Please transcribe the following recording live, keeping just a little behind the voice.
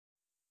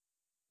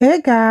Hey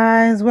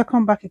guys,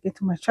 welcome back again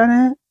to my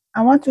channel.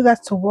 I want you guys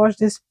to watch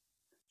this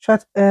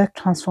short hair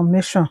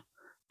transformation.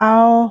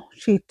 How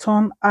she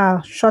turned her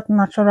short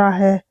natural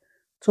hair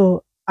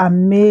to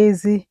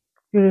amazing,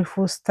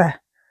 beautiful style.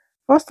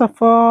 First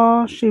of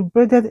all, she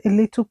braided a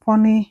little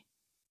ponytail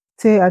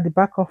at the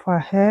back of her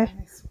hair,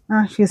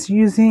 and she's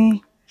using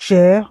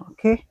gel.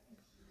 Okay,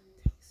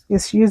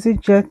 she's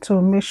using gel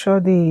to make sure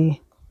the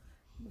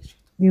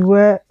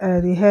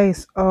hair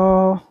is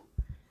all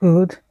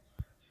good,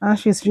 and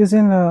she's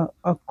using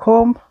a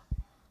comb.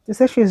 She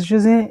said she's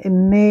using a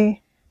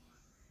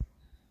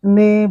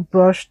nail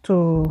brush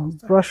to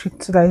brush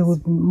it so that it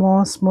would be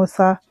more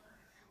smoother.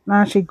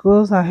 Now she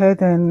goes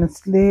ahead and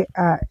lay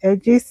her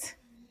edges,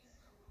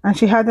 and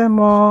she had a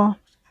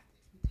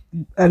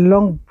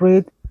long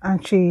braid,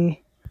 and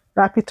she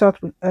wrap it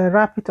up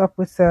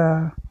with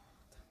a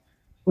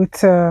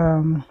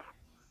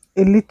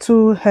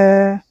little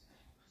hair,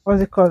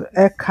 what's it called,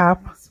 hair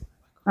cap,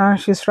 and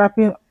she's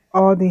wrapping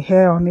all the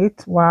hair on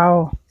it.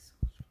 Wow,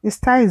 the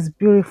style is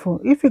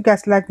beautiful. If you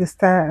guys like the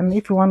style and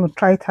if you want to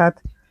try it out,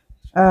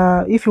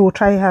 if you will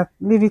try it out,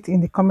 leave it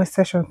in the comment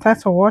section.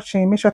 Thanks for watching. Make sure